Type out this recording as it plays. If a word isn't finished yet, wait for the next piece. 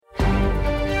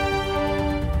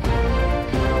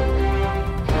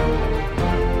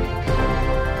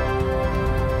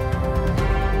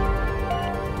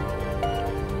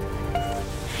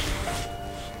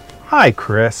Hi,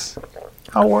 Chris.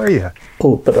 How are you?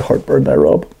 Oh, bit of heartburn there,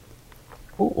 Rob.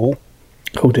 Oh,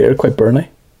 Oh dear, quite burny.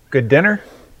 good dinner?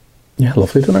 Yeah,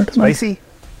 lovely dinner tonight. Spicy?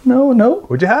 No.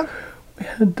 What'd you have? We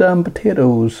had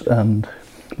potatoes and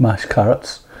mashed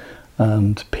carrots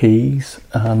and peas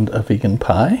and a vegan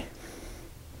pie.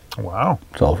 Wow,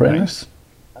 It's all very nice.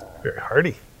 very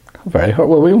hearty. Very hard.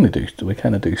 Well, we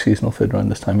kind of do seasonal food around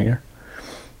this time of year.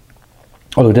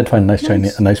 Although we did find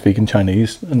a nice vegan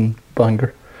Chinese in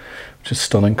Bangor, which is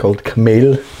stunning, called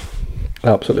Camille.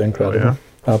 Absolutely incredible. yeah?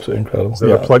 Absolutely incredible. Is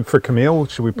that a plug for Camille?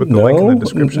 Should we put the link in the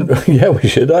description? Yeah, we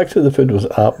should actually. The food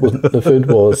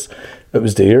was it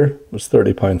was dear. It was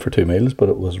 £30 for 2 meals, but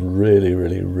it was really,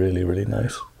 really, really, really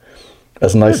nice.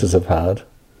 As nice as I've had.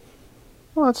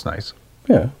 Well, that's nice.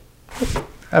 Yeah, I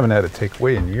haven't had a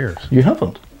takeaway in years. you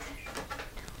haven't.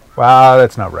 Wow,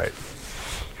 that's not right.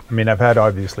 I mean, I've had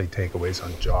obviously takeaways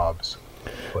on jobs,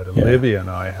 but Olivia and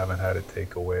I haven't had a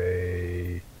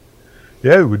takeaway.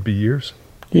 Yeah, it would be years.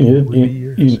 You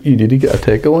need to get a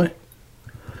takeaway.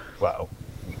 Wow,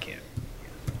 we can't.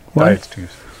 Why? Diet's too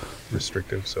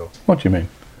restrictive, so. What do you mean?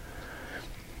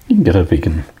 You can get a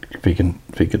vegan,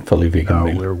 fully vegan No,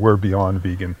 meal. we're beyond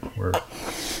vegan.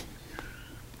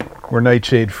 We're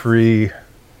nightshade free,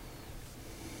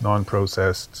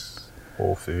 non-processed,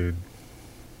 whole food,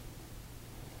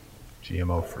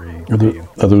 GMO free. Vegan.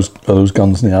 Are those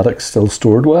guns in the attic still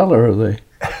stored well, or are they?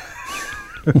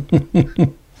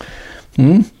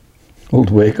 Old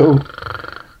Waco.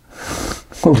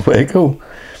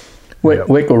 Yep.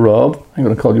 Waco Rob. I'm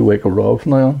going to call you Waco Rob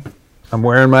from now on. I'm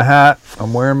wearing my hat.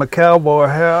 I'm wearing my cowboy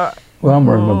hat. Well, I'm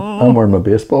wearing my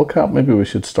baseball cap. Maybe we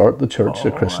should start the church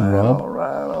of Chris and Rob. All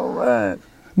right.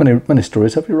 Many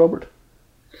stories have you, Robert?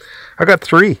 I got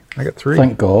three.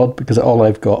 Thank God, because all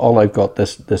I've got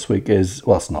this week is,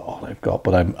 well, it's not all I've got,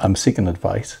 but I'm seeking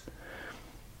advice.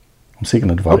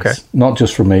 Okay. Not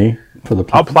just for me, for the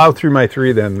people. I'll plow through my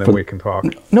three then we can talk.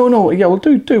 No, yeah, we'll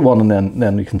do one and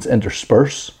then we can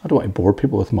intersperse. I don't want to bore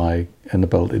people with my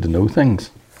inability to know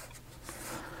things.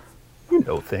 You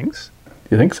know things. Do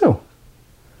you think so?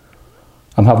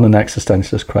 I'm having an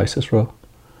existentialist crisis, Rob.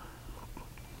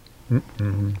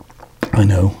 I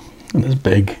know, and it's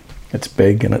big. It's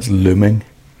big and it's looming.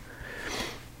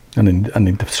 I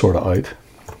need to sort it out.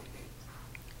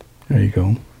 There you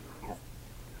go.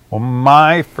 Well,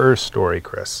 my first story,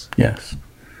 Chris, Yes.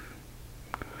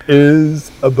 is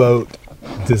about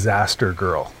Disaster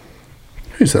Girl.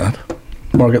 Who's that?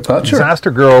 Margaret Thatcher.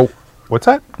 Disaster Girl. What's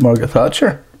that? Margaret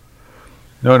Thatcher.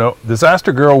 No.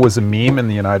 Disaster Girl was a meme in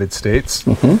the United States.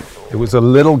 It was a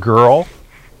little girl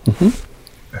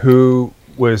who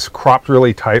was cropped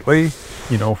really tightly,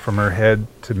 from her head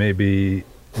to maybe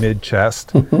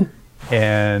mid-chest.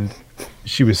 And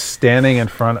she was standing in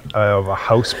front of a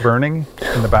house burning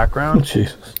in the Oh, background.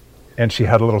 Jesus. And she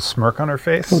had a little smirk on her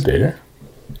face. Oh, dear.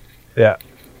 Yeah.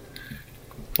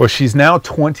 Well, she's now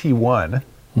 21.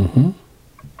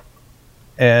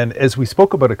 And as we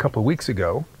spoke about a couple of weeks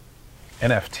ago,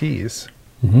 NFTs,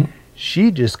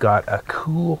 she just got a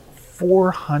cool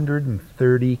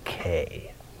 $430K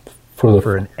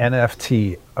for an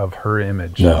NFT of her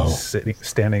image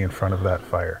standing in front of that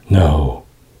fire. No.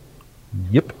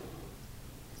 Yep.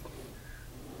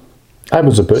 I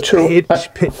was a butcher.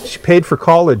 She paid for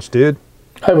college, dude.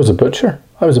 I was a butcher.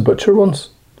 Once.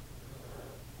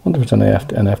 Wonder if there's any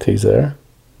NFTs there.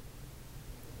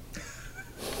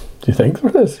 Do you think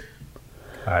there is?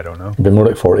 I don't know. It'd be more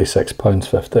like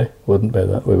 £46.50. Wouldn't be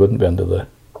that. We wouldn't be into the.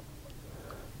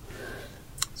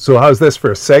 So how's this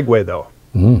for a segue, though?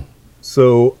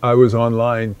 So I was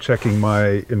online checking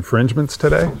my infringements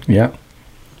today, Yeah.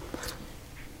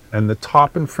 and the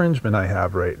top infringement I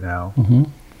have right now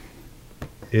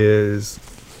is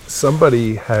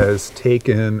somebody has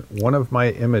taken one of my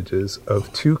images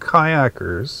of two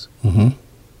kayakers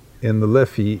in the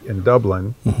Liffey in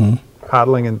Dublin,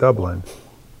 paddling in Dublin,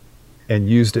 and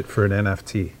used it for an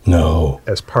NFT No.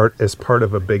 as part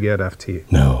of a big NFT.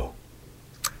 No.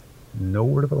 No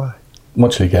word of a lie.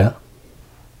 Much do you get?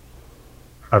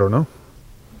 I don't know.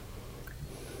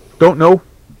 Don't know.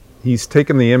 He's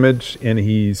taken the image and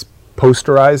he's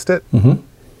posterized it,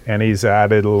 and he's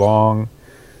added along.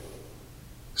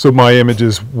 So my image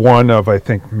is one of, I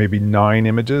think, maybe 9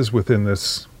 images within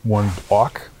this one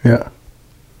block. Yeah.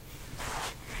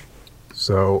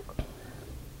 So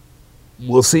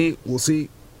we'll see.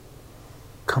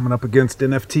 Coming up against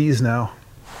NFTs now.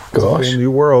 It's a Gosh. whole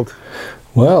new world.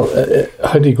 Well,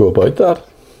 how do you go about that?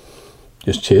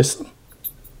 Just chase them?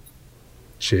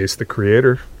 Chase the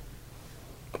creator.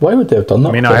 Why would they have done that?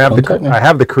 I mean, without I contacting me?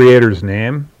 have the creator's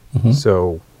name,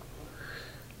 so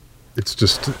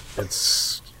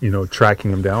it's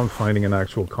tracking them down, finding an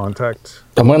actual contact.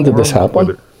 And when did this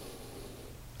happen?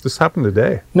 This happened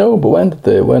today. No, but when did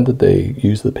they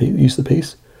use the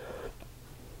piece?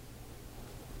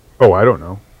 Oh, I don't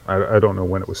know. I don't know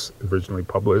when it was originally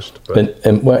published. But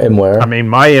In where? I mean,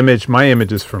 my image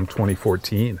is from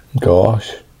 2014.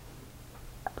 Gosh.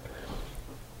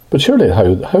 But surely, how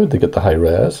would they get the high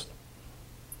res?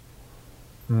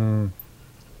 From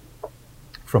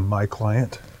my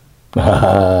client,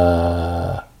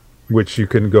 Ah, which you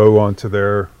can go onto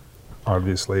their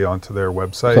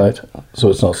website, right. So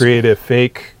it's not create a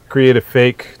fake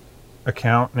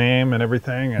account name and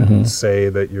everything, and say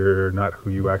that you're not who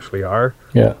you actually are.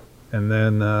 Yeah. And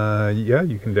then,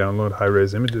 you can download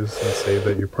high-res images and say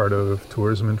that you're part of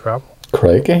tourism and travel.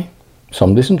 Crikey.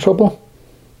 Somebody's in trouble.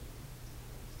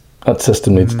 That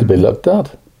system needs to be looked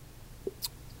at.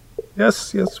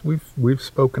 Yes, we've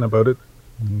spoken about it.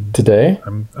 Today?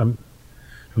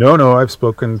 No, I've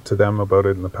spoken to them about it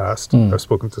in the past. I've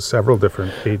spoken to several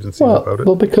different agencies about it.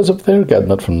 Well, because if they're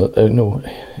getting it from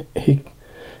he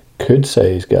could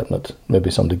say he's getting it.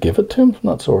 Maybe somebody give it to him from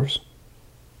that source.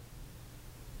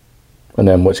 And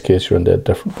then in which case you're in a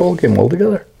different ballgame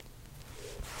altogether.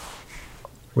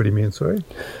 What do you mean, sorry?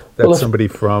 That Well, somebody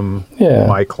from Yeah.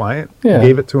 my client Yeah.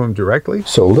 gave it to him directly?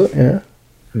 Sold it, yeah.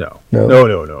 No. No. No,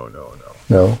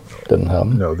 No, didn't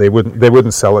happen. No, they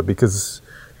wouldn't sell it, because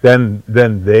then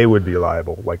they would be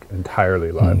liable, like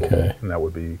entirely liable. Okay. And that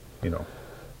would be, that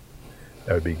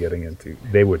would be getting into,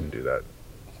 they wouldn't do that.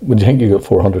 Would you think you got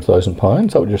 £400,000?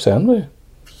 Is that what you're saying to me?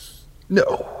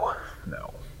 No.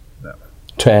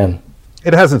 10.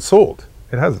 It hasn't sold.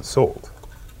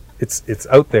 It's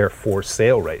out there for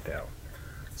sale right now.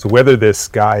 So whether this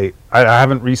guy, I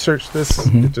haven't researched this,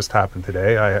 it just happened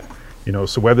today.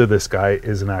 So whether this guy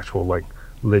is an actual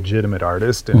legitimate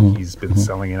artist and he's been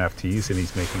selling NFTs and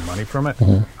he's making money from it,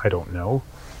 I don't know.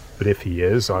 But if he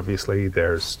is, obviously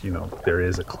there is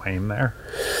a claim there.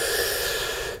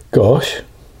 Gosh.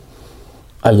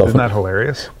 I love Isn't it. that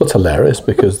hilarious? Well, it's hilarious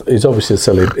because he's obviously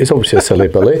a silly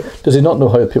Billy. Does he not know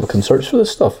how people can search for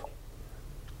this stuff?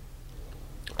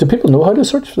 Do people know how to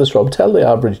search for this, Rob? Tell the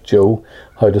average Joe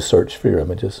how to search for your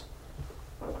images.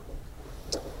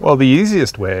 Well, the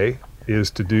easiest way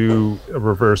is to do a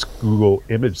reverse Google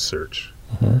image search.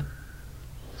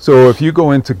 So if you go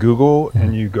into Google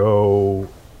and you go,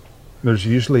 there's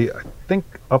usually, I think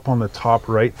up on the top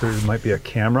right, there might be a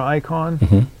camera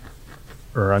icon.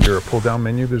 Or under a pull-down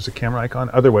menu, there's a camera icon.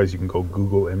 Otherwise, you can go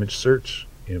Google image search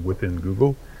within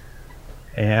Google.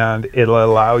 And it'll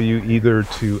allow you either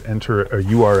to enter a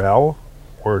URL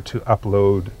or to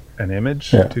upload an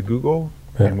image to Google.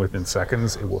 Yeah. And within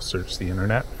seconds, it will search the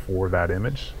internet for that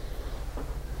image.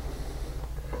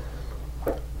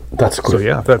 That's great. So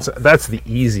yeah, that's the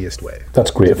easiest way.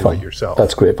 That's great to do fun. it yourself.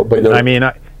 That's great fun. But I mean,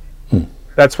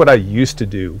 that's what I used to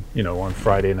do. On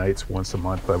Friday nights, once a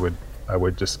month, I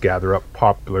would just gather up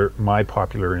my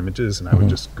popular images, and I would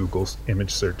just Google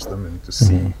image search them and just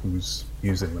see who's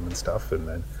using them and stuff.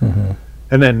 And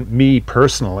then me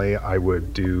personally, I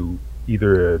would do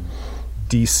either a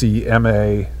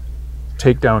DCMA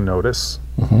takedown notice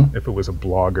if it was a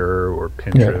blogger or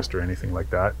Pinterest or anything like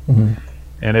that.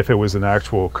 And if it was an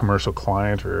actual commercial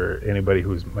client or anybody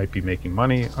who might be making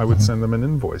money, I would send them an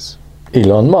invoice.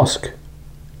 Elon Musk.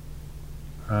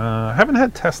 I haven't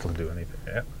had Tesla do anything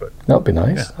yet, but That'd be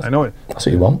nice. yeah, I know it. That's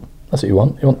what you want. That's what you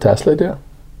want. You want Tesla, do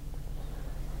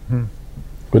you?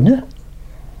 Wouldn't you?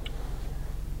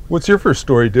 What's your first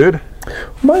story, dude?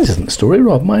 Mine isn't a story,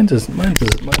 Rob. Mine is.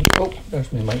 Oh,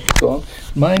 there's my mic gone.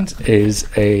 Mine is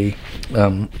a.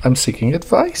 I'm seeking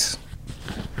advice.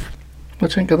 What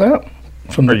do you think of that?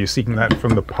 Are you seeking that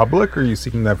from the public, or are you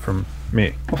seeking that from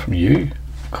me? Well, from you,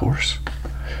 of course.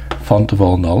 Font of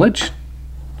all knowledge,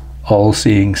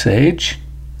 all-seeing sage.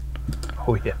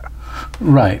 Oh yeah.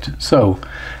 Right. So,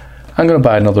 I'm going to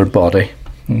buy another body.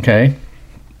 Okay.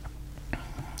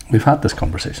 We've had this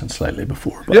conversation slightly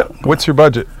before. But Yeah. What's your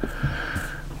budget?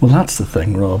 Well, that's the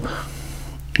thing, Rob.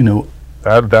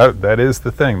 That is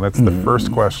the thing. That's the first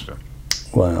question.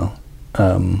 Well,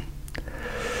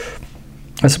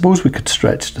 I suppose we could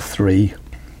stretch to 3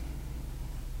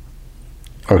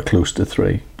 or close to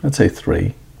 3. I'd say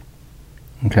 3.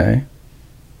 Okay.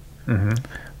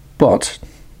 But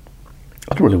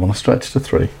I don't really want to stretch to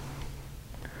 3.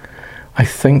 I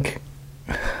think.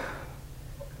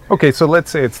 Okay, so let's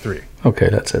say it's 3, Okay,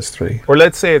 that says 3. or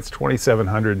let's say it's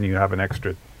 2,700, and you have an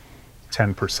extra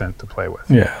 10% to play with.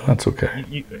 Yeah, that's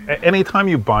okay. Anytime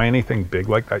you buy anything big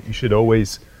like that, you should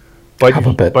always Have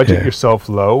a bit, budget yeah. yourself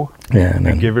low Yeah, and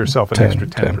then and give yourself an 10, extra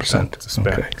 10% to spend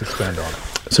okay. to spend on it.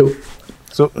 So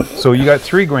So you got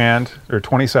 $3,000 or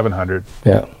 2,700.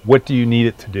 Yeah. What do you need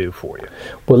it to do for you?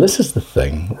 Well, this is the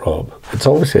thing, Rob. It's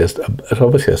obviously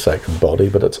a second body,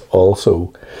 but it's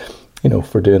also,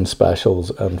 for doing specials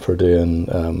and for doing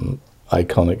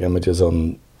iconic images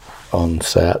on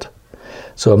set.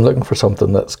 So I'm looking for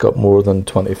something that's got more than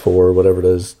 24, whatever it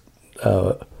is.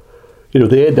 The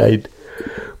A9,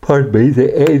 pardon me, the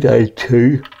A9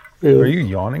 II. Are you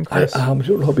yawning, Chris?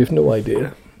 Rob, you've no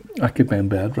idea. I could be in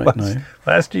bed right now.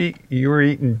 Last you were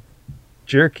eating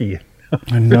jerky.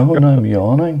 No, I'm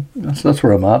yawning. That's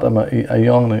where I'm at. I'm a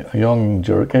young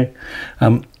jerky.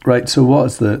 Right. So what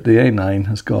is the A9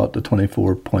 has got the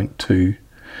 24.2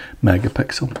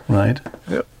 megapixel, right?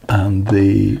 Yep. And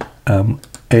the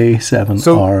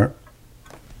A7R.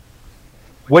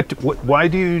 Why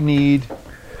do you need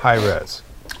high res?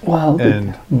 Well,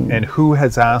 and who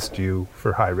has asked you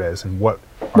for high res, and what?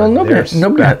 Well, nobody has asked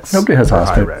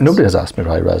me. Res? Nobody has asked me for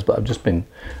high res, but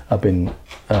I've been.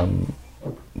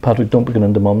 Patrick, don't be going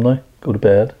into mum now. Go to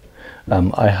bed.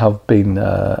 I've been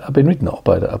reading up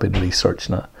about it. I've been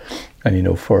researching it,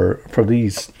 and for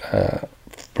these,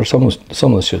 for some of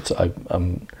the shoots,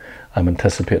 I'm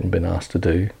anticipating being asked to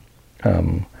do.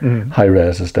 High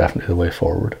res is definitely the way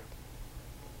forward.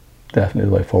 Definitely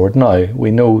the way forward. Now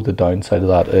we know the downside of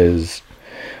that is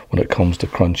when it comes to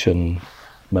crunching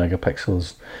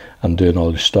megapixels and doing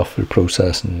all your stuff, your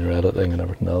processing, your editing, and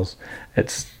everything else.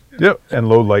 And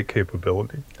low light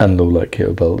capability.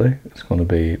 It's going to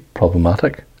be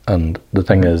problematic. And the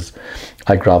thing is,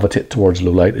 I gravitate towards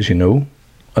low light, as you know.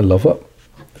 I love it.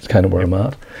 It's kind of where I'm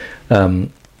at.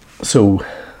 So,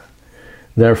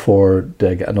 therefore,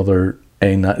 to get another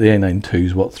A9, the A9 II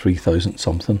is what, 3,000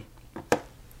 something.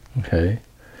 Okay.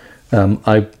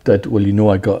 I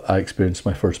experienced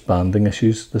my first banding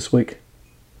issues this week.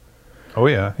 Oh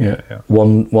yeah.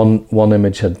 One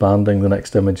image had banding, the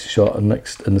next image shot in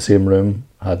the same room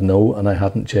had no, and I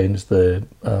hadn't changed the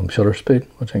shutter speed.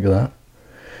 What do you think of that?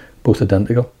 Both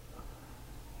identical.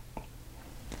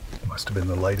 Must have been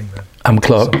the lighting then.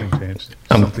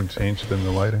 Something changed in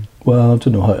the lighting. Well, I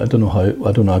don't know. I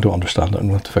don't understand it. I'm going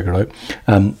to have to figure it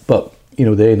out. But the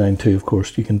A9 II, of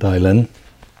course, you can dial in,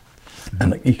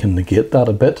 and you can negate that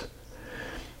a bit,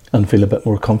 and feel a bit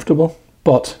more comfortable.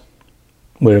 But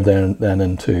we're then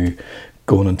into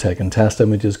going and taking test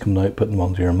images, coming out, putting them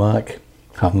onto your Mac,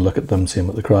 having a look at them, seeing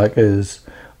what the crack is,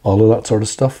 all of that sort of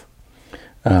stuff.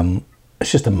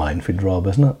 It's just a minefield, Rob,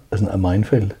 isn't it? Isn't it a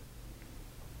minefield?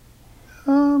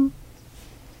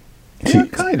 Yeah,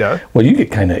 kind of. Well, you get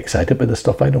kind of excited by this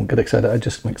stuff. I don't get excited. It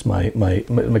just makes my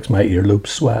earlobes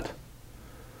sweat.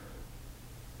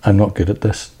 I'm not good at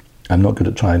this. I'm not good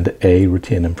at trying to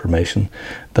retain information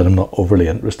that I'm not overly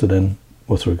interested in.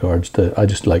 With regards to, I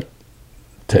just like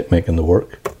making the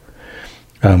work.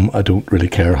 I don't really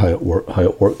care how it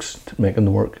works making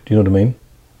the work. Do you know what I mean?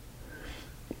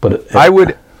 But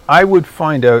I would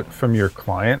find out from your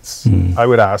clients. I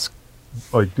would ask,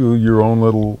 do your own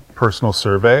little personal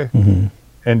survey,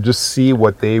 and just see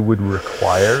what they would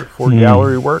require for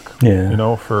gallery work.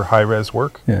 Yeah. For high res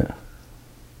work. Yeah.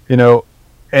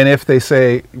 And if they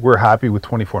say we're happy with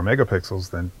 24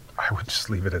 megapixels, then I would just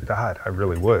leave it at that. I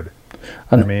really would.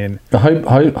 And I mean,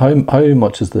 how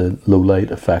much is the low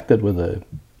light affected with the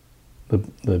with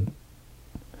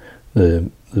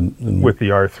the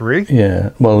R3?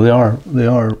 Yeah, well, they are.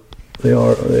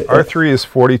 R3 is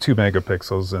 42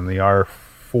 megapixels, and the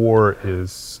R4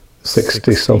 is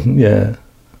 60 something. Yeah.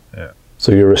 Yeah.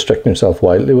 So you're restricting yourself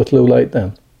wildly with low light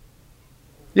then.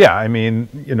 Yeah, I mean,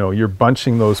 you're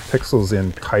bunching those pixels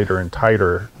in tighter and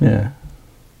tighter. Yeah.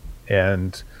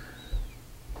 And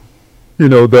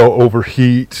they'll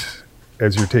overheat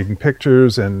as you're taking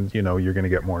pictures, and you're going to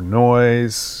get more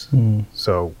noise.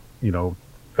 So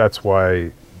that's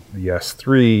why the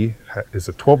S3 is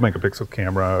a 12 megapixel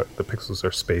camera. The pixels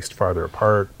are spaced farther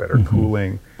apart, better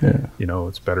cooling. Yeah.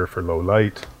 It's better for low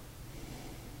light,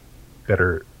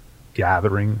 better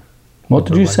gathering. What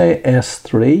did you say,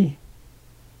 S3?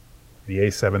 The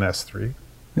A7S3.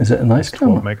 Is it a nice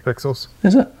camera? 12 megapixels.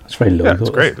 Is it? It's very low. Yeah,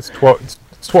 it's great. It's 12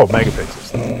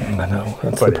 megapixels. I know,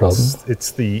 that's the problem.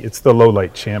 It's the low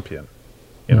light champion.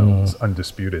 It's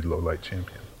undisputed low light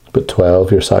champion. But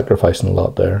 12, you're sacrificing a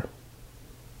lot there.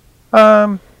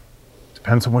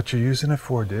 Depends on what you're using it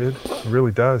for, dude. It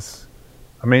really does.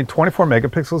 I mean, 24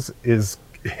 megapixels is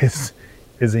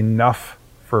enough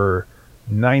for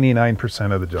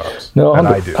 99% of the jobs. No, and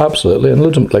I do. Absolutely. And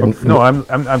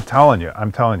I'm telling you. Yeah.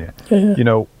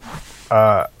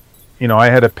 I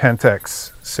had a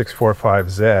Pentax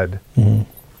 645Z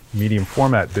medium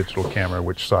format digital camera,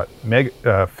 which shot 50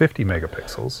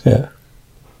 megapixels. Yeah.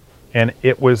 And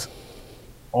it was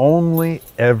only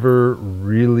ever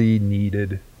really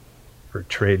needed for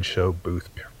trade show booth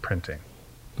printing.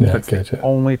 Yeah, That's gotcha. the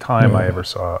only time I Yeah. ever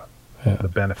saw Yeah. the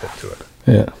benefit to it.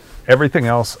 Yeah. Everything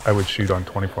else I would shoot on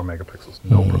 24 megapixels,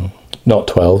 no problem. Not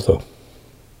 12 though.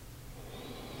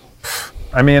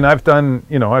 I mean, I've done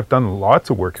lots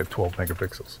of work at 12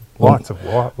 megapixels. Lots of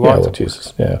Yeah, lots well, of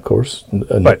Jesus. Yeah, of course.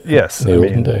 In But yes, in the I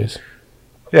olden mean- days.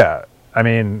 Yeah, I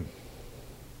mean,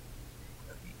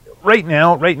 right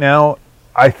now,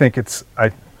 I think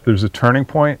there's a turning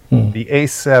point. The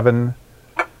A7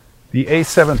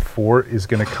 IV is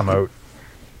going to come out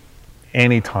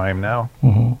anytime now,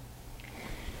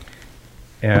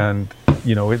 and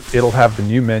it'll have the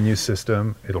new menu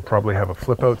system. It'll probably have a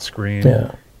flip out screen.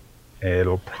 Yeah.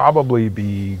 It'll probably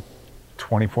be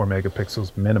 24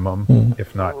 megapixels minimum,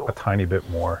 if not a tiny bit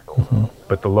more.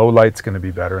 But the low light's going to be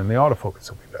better, and the autofocus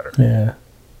will be better. Yeah.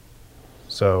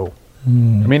 So, I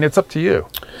mean, it's up to you.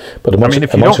 But I mean,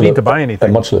 if you don't need to buy anything,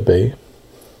 how much will it be?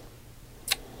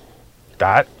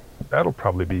 that'll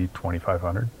probably be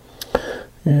 2,500.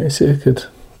 Yeah, see, it could.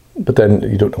 But then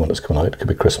you don't know when it's coming out. It could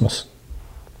be Christmas.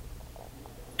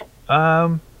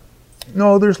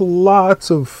 No, there's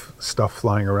lots of stuff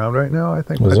flying around right now. I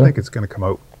think Is there? it's going to come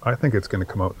out. I think it's going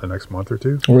to come out in the next month or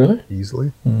two, Really?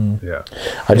 easily. Yeah.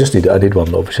 I need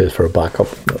one obviously for a backup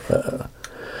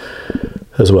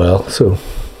as well. So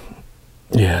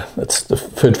yeah, it's the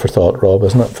food for thought, Rob,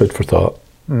 isn't it? Food for thought.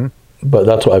 But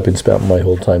that's what I've been spending my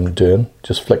whole time doing,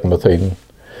 just flicking between,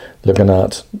 looking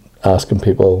at, asking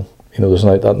people. There's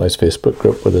that nice Facebook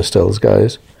group with the stills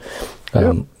guys,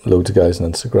 loads of guys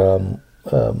on Instagram.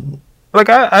 Like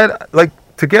I like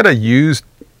to get a used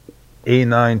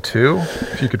A9 II,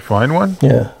 if you could find one.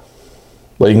 Yeah.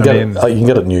 Well, you can I get mean- it. You can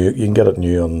get it new. You can get it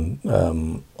new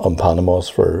on Panama's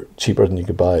for cheaper than you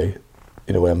could buy,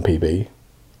 MPB,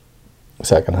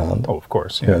 second hand. Oh, of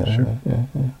course. Yeah, sure.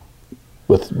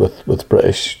 With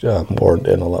British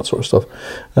warranty and all that sort of stuff.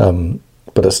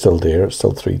 But it's still dear. It's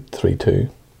still 332.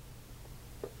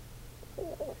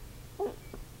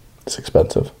 It's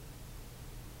expensive.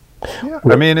 Yeah.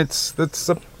 I mean, it's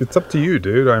up to you,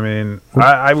 dude. I mean,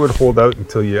 I would hold out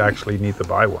until you actually need to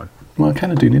buy one. Well, I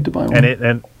kind of do need to buy one.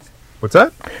 And what's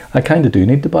that? I kind of do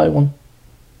need to buy one.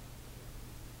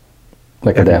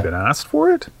 Like Have a you def. been asked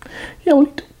for it? Yeah.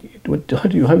 Well,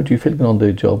 how would you feel going on to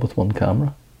a job with one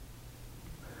camera?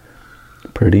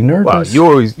 Pretty nervous.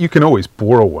 Well, you can always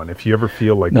borrow one if you ever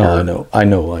feel like No, you're- I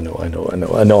know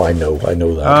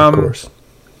that, of course.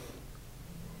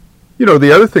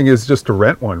 The other thing is just to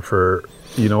rent one for,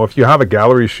 if you have a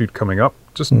gallery shoot coming up,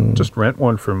 just rent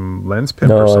one from LensPimp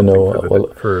No, or I something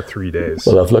know. for 3 days.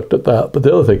 Well, I've looked at that, but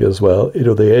the other thing as well, the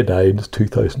A9 is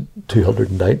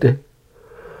 2,290.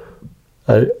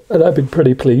 And I've been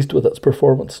pretty pleased with its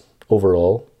performance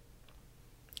overall.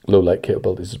 Low light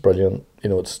capabilities is brilliant.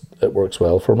 It works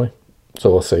well for me.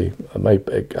 So we'll see.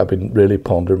 I've been really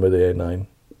pondering with the A9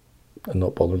 and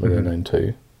not bothering with the A9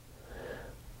 II.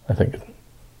 I think.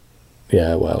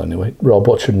 Yeah. Well, anyway, Rob,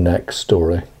 what's your next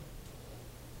story?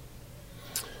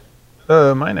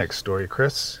 My next story,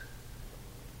 Chris.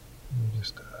 Let me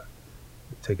just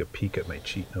take a peek at my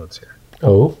cheat notes here.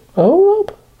 Oh,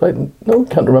 Rob. Right? No,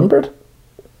 can't remember it.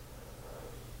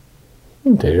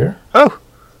 Oh dear. Oh,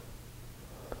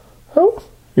 Oh,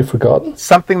 you've forgotten?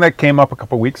 something that came up a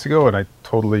couple weeks ago, and I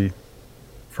totally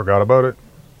forgot about it.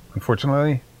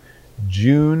 Unfortunately,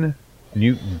 June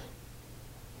Newton,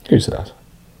 Who's that?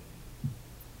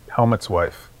 Helmut's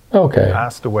wife, Okay.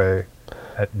 passed away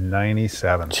at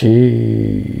 97.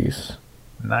 Jeez.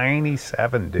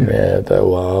 97, dude. Yeah,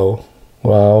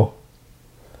 wow.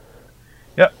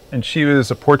 Yeah, and she was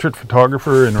a portrait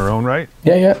photographer in her own right,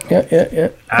 Yeah.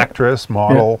 actress,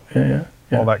 model, Yeah.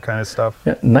 all that kind of stuff.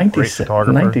 Yeah, Great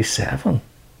photographer. 97.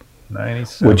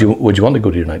 97. Would you want to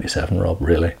go to your 97, Rob?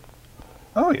 Really?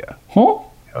 Oh yeah. Huh?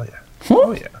 Hell yeah.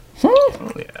 Oh yeah.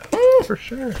 Oh yeah. For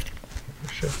sure.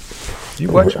 You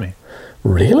watch me.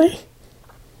 Really?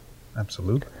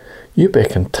 Absolutely. You big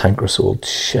cantankerous old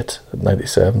shit at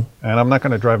 97. And I'm not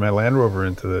going to drive my Land Rover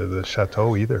into the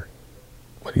chateau either.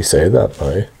 When you say that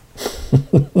now.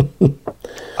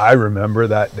 I remember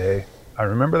that day.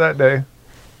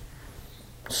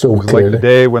 So It was clearly. like the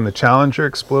day when the Challenger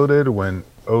exploded, when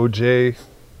OJ,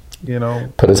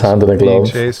 Put his hand in a being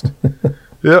glove. chased.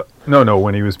 Yeah. No,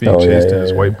 when he was being Oh, yeah, chased in yeah,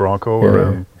 his yeah. white Bronco Yeah,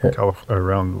 around yeah.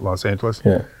 around Los Angeles.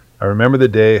 Yeah. I remember the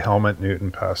day Helmut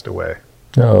Newton passed away.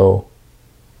 No.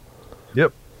 Yep.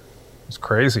 It was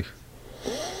crazy.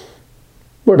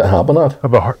 Where'd it happen at?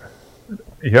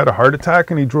 He had a heart attack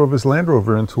and he drove his Land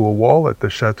Rover into a wall at the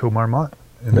Chateau Marmont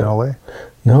in LA.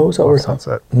 No, is that where it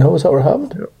Sunset. happened? No, is that where it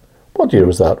happened? Yep. What year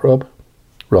was that, Rob?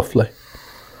 Roughly.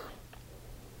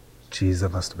 Geez,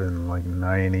 that must have been like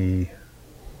 90,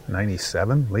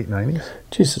 97, late 90s.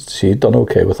 Jesus, she done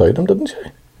okay without him, didn't she?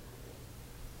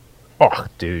 Oh,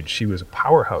 dude, she was a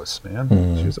powerhouse,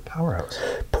 man. She was a powerhouse.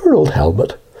 Poor old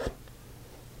Helmut.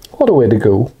 What a way to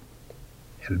go.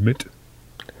 Helmut.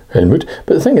 Helmut.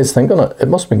 But the thing is, think on it, he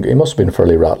must have been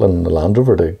fairly rattling in the Land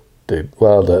Rover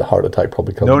well, the heart attack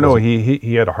probably killed him. No,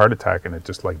 he had a heart attack and it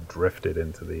just like drifted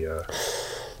into the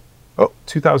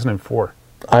 2004.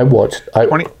 I watched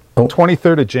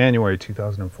 23rd of January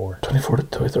 2004. 24 to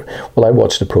 23. Well, I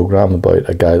watched a program about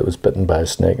a guy that was bitten by a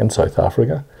snake in South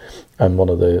Africa, and one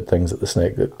of the things that the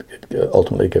snake that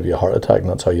ultimately gave you a heart attack, and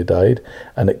that's how you died.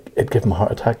 And it gave him a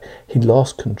heart attack. He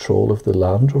lost control of the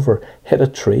Land Rover, hit a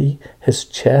tree, his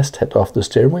chest hit off the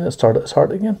steering wheel, and started his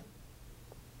heart again.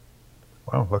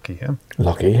 Wow, lucky him.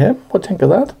 Lucky him. What do you think of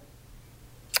that?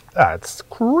 That's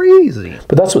crazy.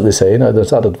 But that's what they say now. There's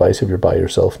that advice: if you're by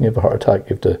yourself and you have a heart attack,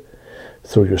 you have to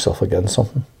throw yourself against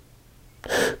something.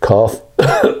 Cough.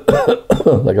 Like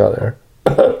that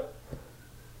there.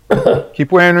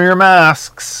 Keep wearing your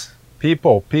masks.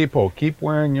 People, keep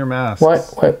wearing your masks. Why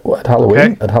at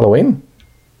Halloween? Okay. At Halloween?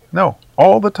 No,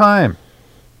 all the time.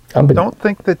 Don't Don't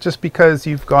think that just because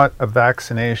you've got a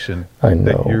vaccination I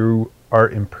know. that you are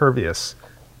impervious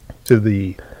to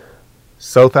the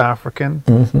South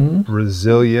African,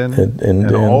 Brazilian, and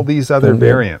Indian, all these other Indian,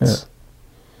 variants.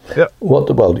 Yeah. What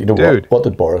Dude. what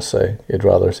did Boris say? He'd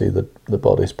rather see the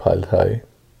bodies piled high.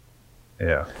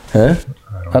 Yeah. Huh?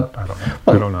 I don't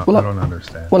know. I don't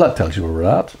understand. Well, that tells you where we're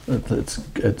at.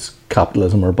 It's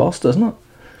capitalism or bust, isn't it?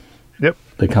 Yep.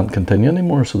 They can't continue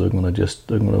anymore, so they're going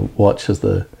to watch as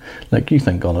like you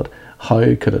think on it.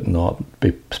 How could it not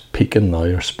be peaking now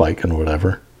or spiking or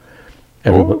whatever?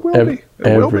 It will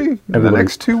be. In the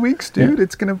next 2 weeks, dude. Yeah.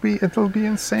 It'll be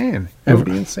insane. It'll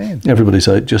be insane. Everybody's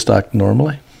out, just act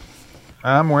normally.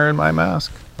 I'm wearing my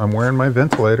mask. I'm wearing my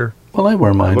ventilator. Well, I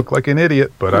wear mine. I look like an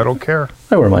idiot, but I don't care.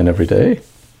 I wear mine every day.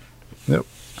 Yep.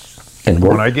 And the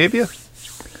one I gave you?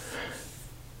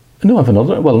 No, I have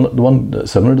another. Well, the one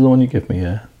similar to the one you gave me.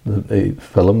 Yeah, the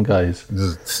film guys.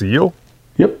 Is it seal?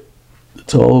 Yep.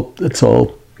 It's all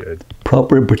good.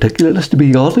 Proper and particular to be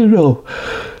yawning now.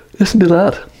 Listen to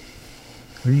that.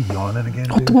 Are you yawning again,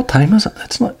 dude? What time is it?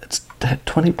 It's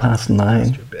 20 past 9.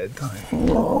 It's your bedtime.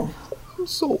 Oh, I'm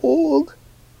so old.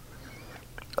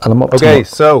 And I'm up Okay,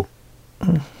 so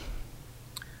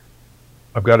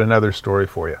I've got another story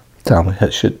for you. Tell me.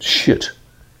 Shit.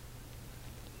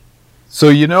 So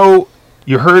you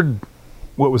heard,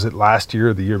 what was it, last year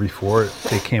or the year before,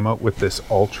 they came out with this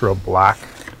ultra black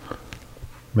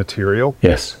material?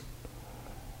 Yes.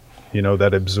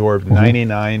 That absorbed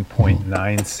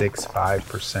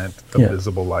 99.965% of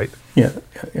visible light. Yeah.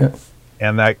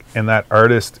 And that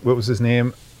artist, what was his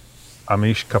name?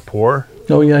 Amish Kapoor.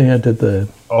 Oh yeah, did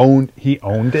he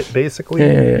owned it basically.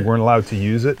 Yeah. You weren't allowed to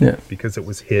use it because it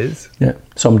was his. Yeah.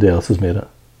 Somebody else has made it.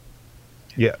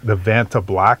 Yeah, the Vanta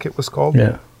Black it was called.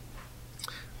 Yeah.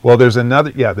 Well, there's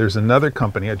another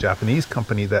company, a Japanese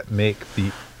company that make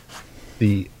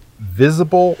the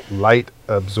visible light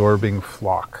absorbing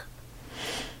flock.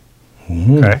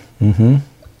 Okay. Mm-hmm.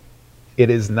 It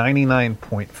is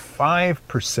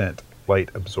 99.5% light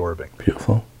absorbing.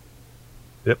 Beautiful.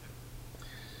 Yep.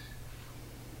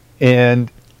 And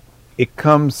it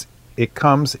comes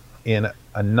in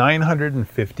a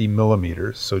 950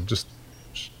 millimeters, so just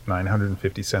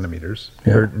 950 centimeters,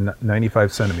 or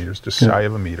 95 centimeters, just shy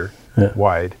of a meter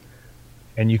wide.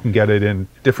 And you can get it in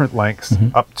different lengths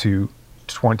up to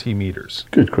 20 meters.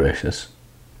 Good gracious.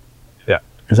 Yeah.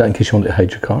 Is that in case you want to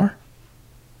hide your car?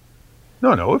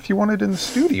 No, if you want it in the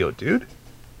studio, dude.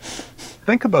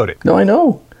 Think about it. No, I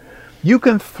know. You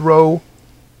can throw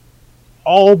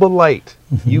all the light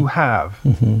you have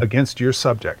against your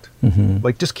subject.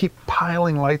 Like, just keep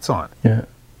piling lights on. Yeah.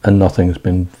 And nothing's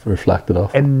been reflected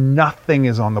off. And nothing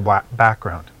is on the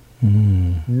background.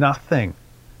 Nothing.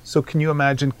 So can you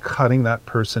imagine cutting that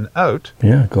person out?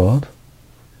 Yeah, God.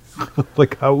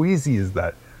 Like, how easy is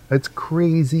that? That's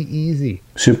crazy easy.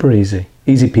 Super easy.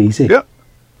 Easy peasy. Yeah.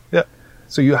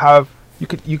 So you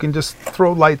can just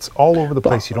throw lights all over the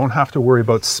place. You don't have to worry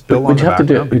about spill on the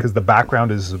background because the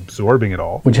background is absorbing it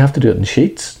all. Would you have to do it in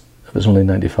sheets if it's only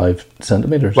 95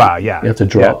 centimeters? Wow, yeah. You have to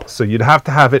drop. Yeah. So you'd have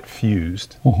to have it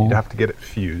fused. You'd have to get it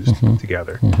fused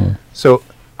together. So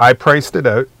I priced it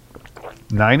out,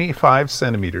 95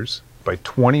 centimeters by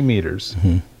 20 meters,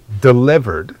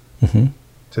 delivered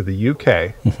to the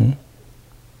UK.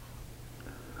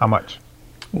 How much?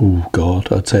 Oh,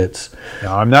 God, I'd say it's...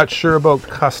 Now, I'm not sure about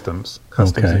customs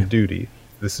and duty.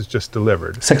 This is just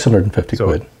delivered. 650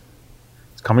 quid.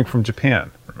 It's coming from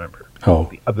Japan, remember. Oh,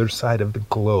 The other side of the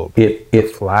globe. the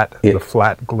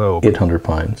flat globe. 800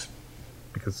 pounds.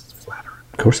 Because it's flatter.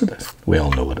 Of course it is. We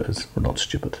all know it is. We're not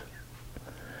stupid.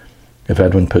 If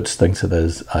Edwin Poots thinks it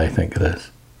is, I think it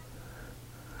is.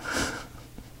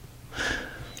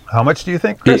 How much do you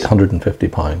think, Chris? 850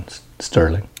 pounds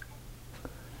sterling.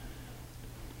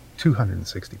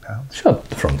 260 pounds. Shut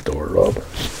the front door, Rob.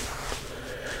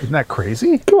 Isn't that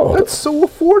crazy? God. That's so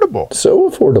affordable. So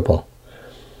affordable.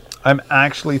 I'm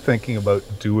actually thinking about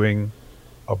doing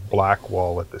a black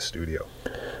wall at the studio.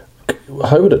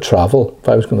 How would it travel if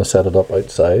I was going to set it up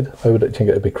outside? How would it think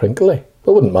it'd be crinkly? It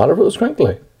wouldn't matter if it was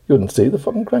crinkly. You wouldn't see the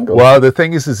fucking crinkle. Well, the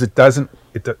thing is it doesn't.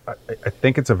 I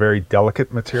think it's a very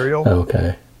delicate material.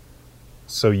 Okay.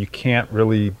 So you can't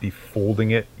really be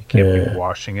folding it. You can't be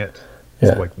washing it.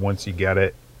 It's Yeah. like once you get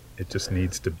it, it just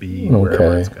needs to be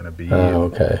wherever it's going to be.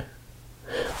 Okay.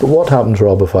 But what happens,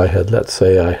 Rob, if I had, let's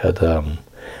say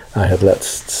let's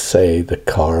say the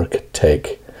car could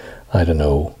take, I don't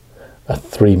know, a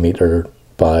 3 meter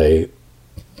by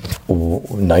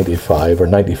 95 or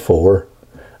 94,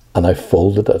 and I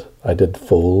folded it. I did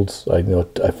folds. I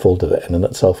folded it in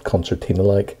itself,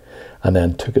 concertina-like, and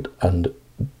then took it and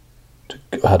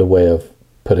had a way of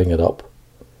putting it up.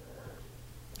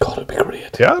 God, it'd be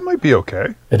great. Yeah, it might be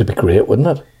okay. It'd be great, wouldn't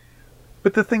it?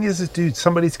 But the thing is, dude,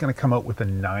 somebody's going to come out with a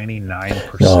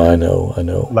 99% No, I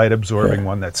know. light absorbing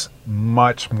one that's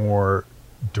much more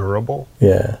durable,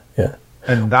 Yeah.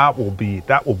 and that will be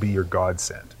your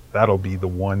godsend. That'll be the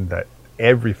one that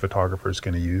every photographer is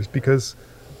going to use because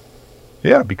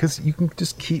you can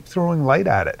just keep throwing light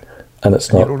at it. And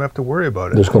it's You not. don't have to worry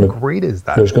about it. There's How gonna- great is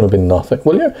that? There's going to be nothing.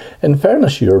 Well, yeah. In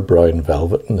fairness, your brown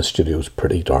velvet in the studio is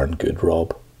pretty darn good,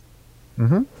 Rob.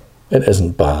 Mm-hmm. It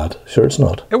isn't bad. Sure, it's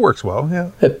not. It works well, yeah.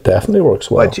 It definitely works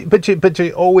well. But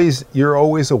you're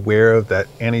always aware of that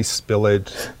any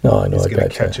spillage No, I know. is I going to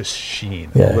get catch you. a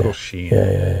sheen, Yeah, a little sheen.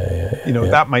 Yeah. You know,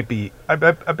 that might be. I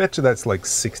bet you that's like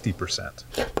 60%.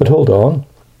 But hold on.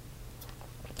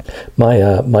 My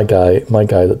guy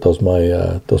that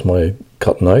does my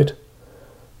cutting out.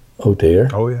 Oh dear.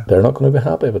 Oh yeah. They're not going to be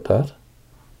happy with that.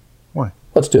 Why?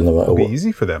 That's doing them out of It'll be work.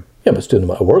 easy for them. Yeah, but it's doing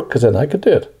them out of work because then I could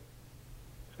do it.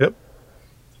 Yep.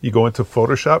 You go into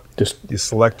Photoshop. Just You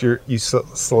select your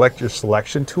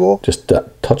selection tool,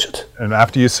 touch it. and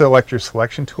after you select your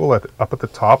selection tool up at the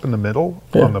top in the middle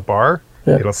Yeah. on the bar,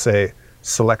 Yeah. it'll say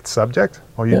select subject.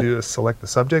 All you Yeah. do is select the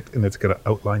subject, and it's going to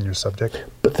outline your subject.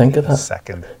 But think of that.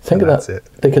 Second. Think of and that's that.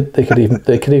 it.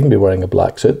 They could even be wearing a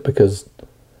black suit because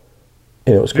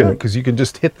it's Yeah, going to. because you can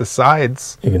just hit the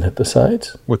sides You can hit the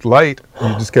sides. with light.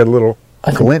 And you just get a little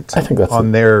glint I think that's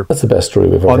on their That's the best story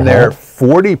we've ever on their had.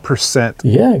 40%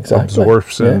 Yeah, exactly.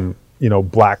 absorption,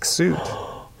 black suit.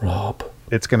 Rob,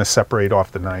 It's going to separate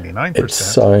off the 99%. it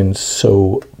sounds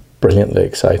so brilliantly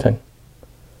exciting.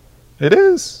 It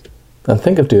is. And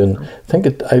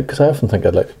because I often think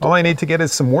I'd like. All I need to get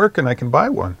is some work, and I can buy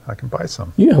one. I can buy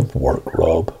some. You have work,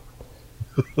 Rob.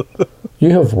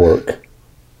 You have work.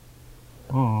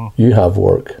 You have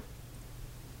work.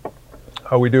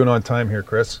 How are we doing on time here,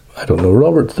 Chris? I don't know,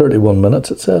 Robert. 31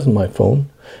 minutes it says on my phone,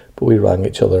 but we rang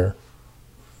each other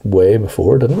way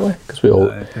before, didn't we? Because we all.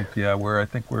 I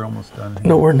think we're almost done.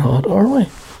 No, we're not, are we?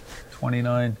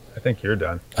 29. I think you're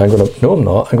done. No, I'm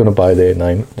not. I'm gonna buy the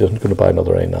A9. I'm gonna buy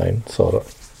another A9. Sort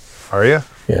of. Are you?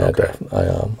 Yeah, Okay. definitely. I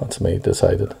am. That's me.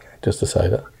 Decided. Just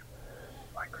decided.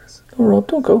 Bye, Chris. Oh, Rob,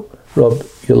 don't go. Rob,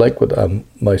 you like what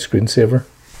my screensaver?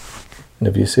 And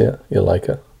if you see it, you'll like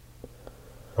it.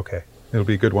 Okay. It'll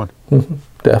be a good one.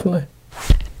 Definitely.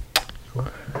 Cool.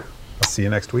 I'll see you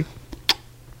next week.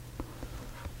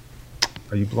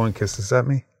 Are you blowing kisses at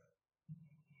me?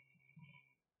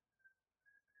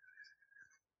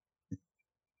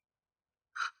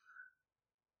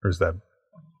 Or is that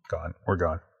gone? We're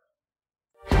gone.